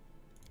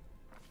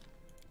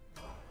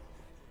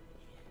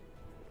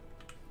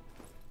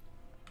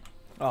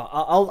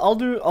 Oh,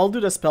 I'll do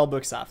the spell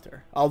books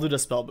after. I'll do the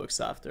spell books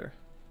after.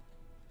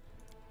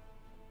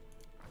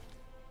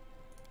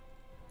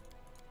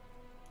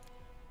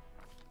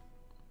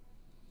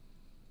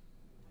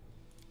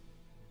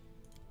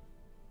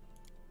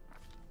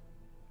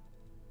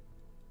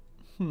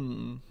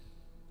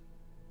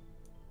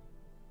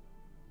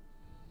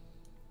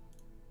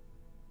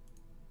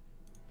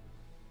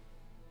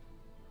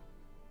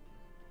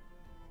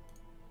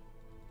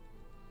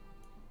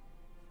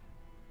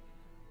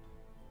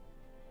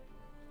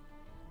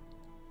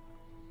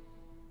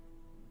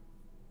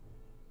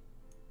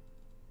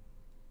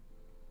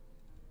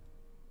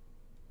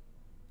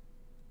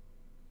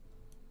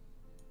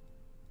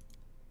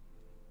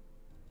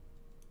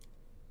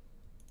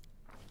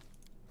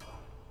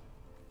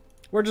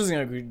 We're just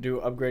gonna do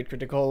upgrade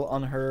critical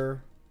on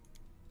her.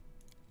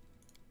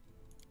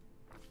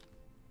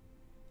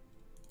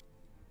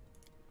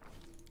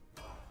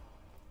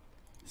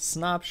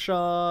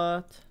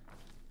 Snapshot.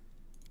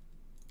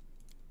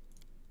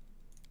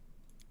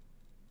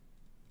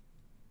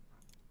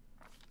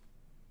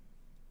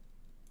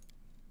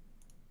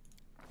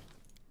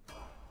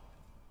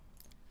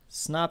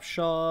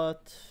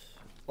 Snapshot.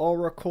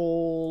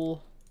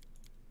 Oracle.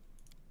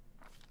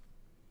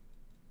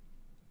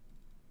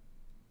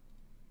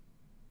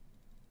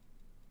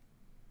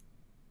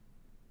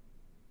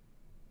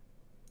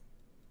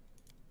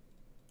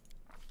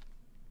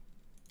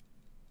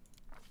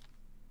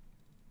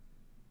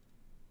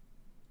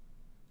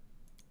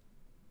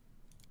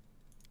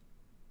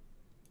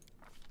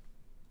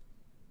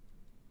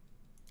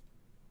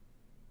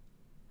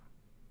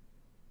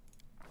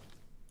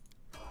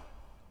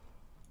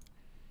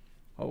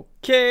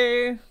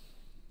 Okay.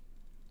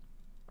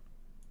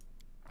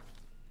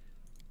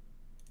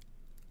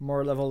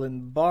 More level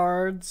in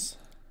bards.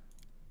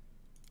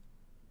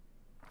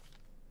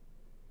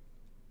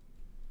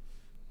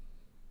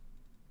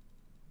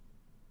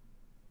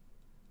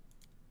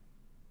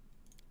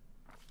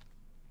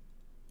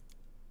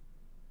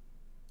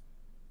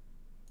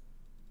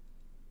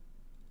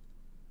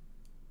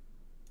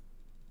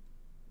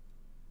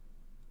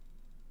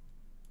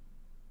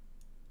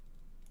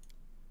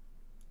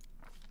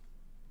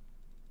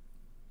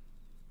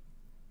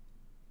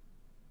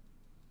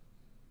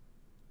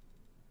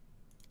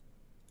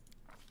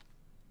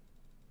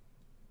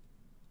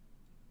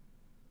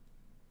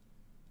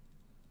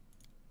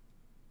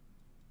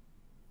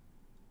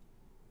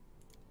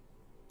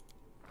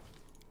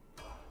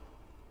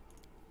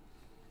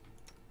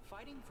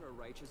 Fighting for a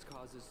righteous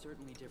cause is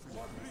certainly different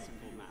from a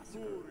simple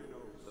massacre.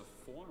 The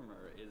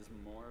former is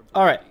more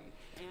Alright,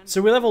 bloody and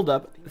so we leveled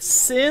up.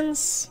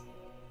 Since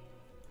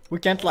we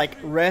can't like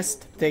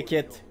rest, take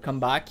it,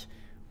 come back,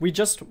 we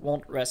just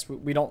won't rest.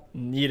 We don't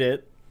need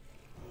it,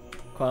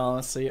 quite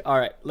honestly.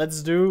 Alright,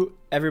 let's do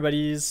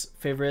everybody's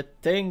favorite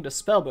thing, the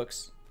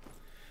spellbooks.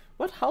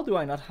 What? How do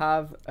I not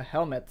have a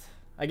helmet?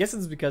 I guess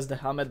it's because the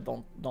helmet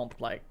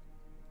don't like,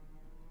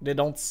 they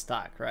don't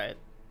stack, right?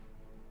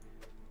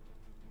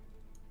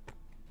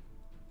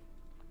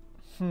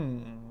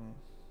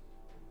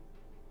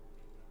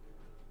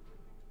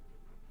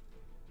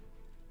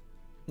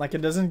 Like,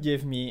 it doesn't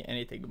give me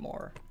anything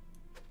more.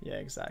 Yeah,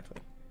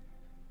 exactly.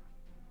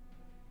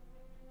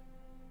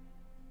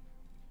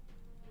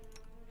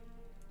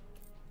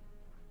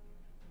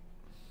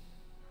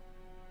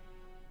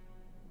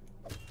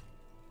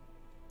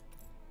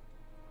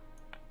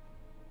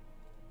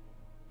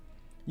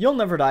 You'll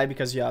never die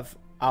because you have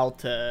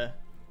alt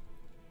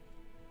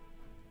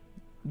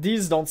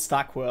these don't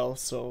stack well,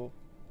 so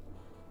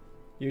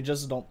you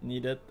just don't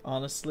need it,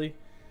 honestly.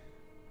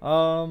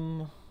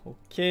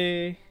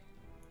 Okay.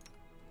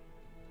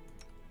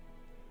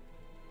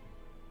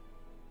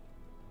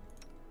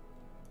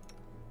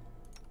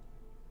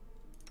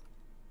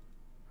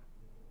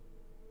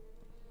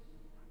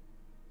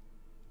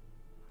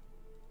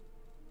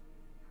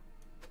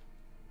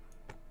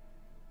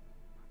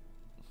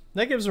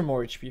 That gives her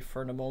more HP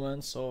for the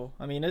moment, so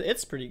I mean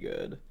it's pretty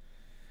good.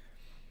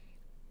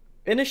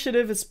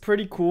 Initiative is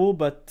pretty cool,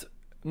 but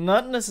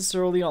not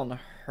necessarily on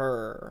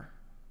her,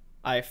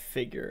 I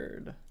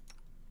figured.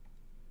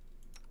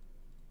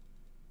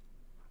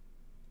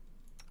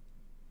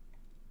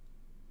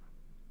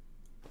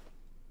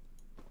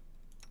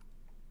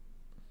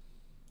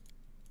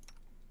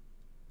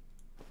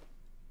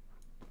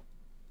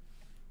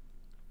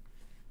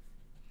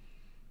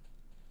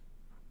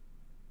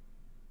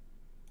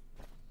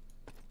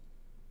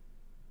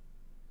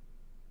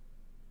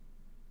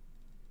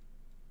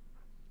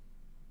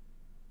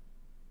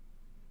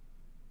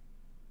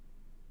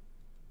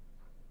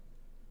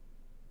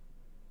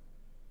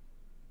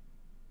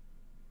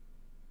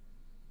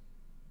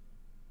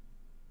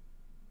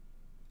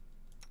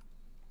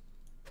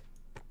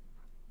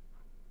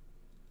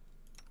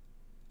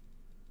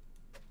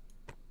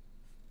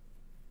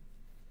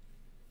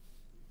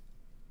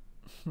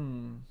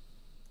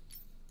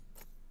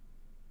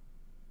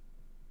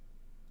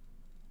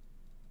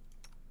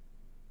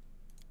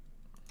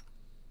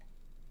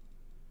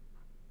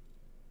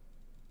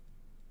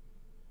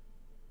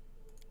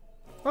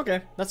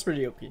 Okay, that's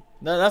pretty OP.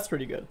 That's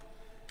pretty good.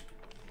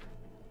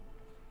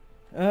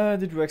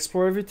 Did we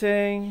explore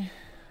everything?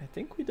 I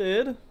think we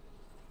did.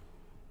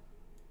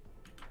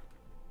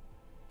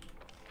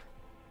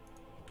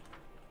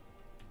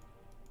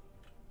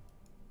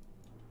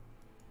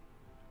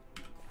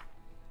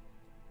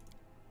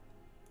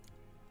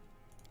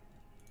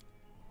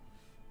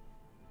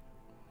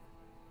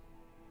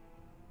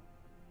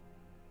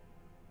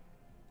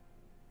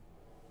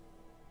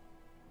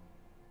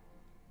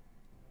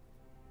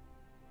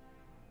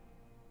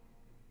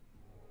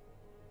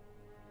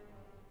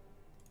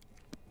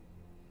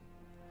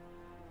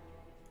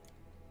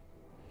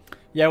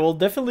 Yeah, we'll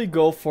definitely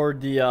go for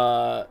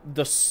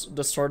the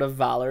Sword of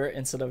Valor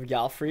instead of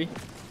Galfrey.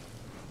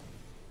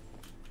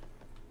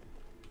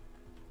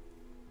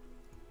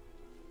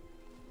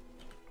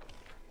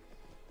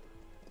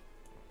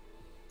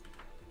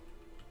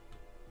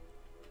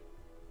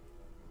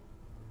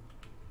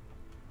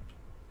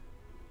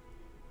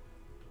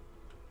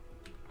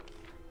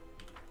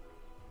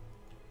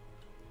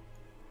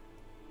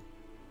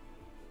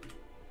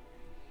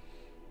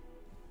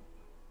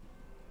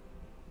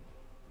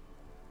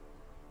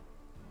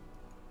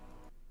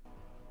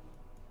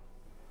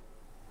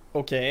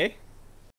 Okay.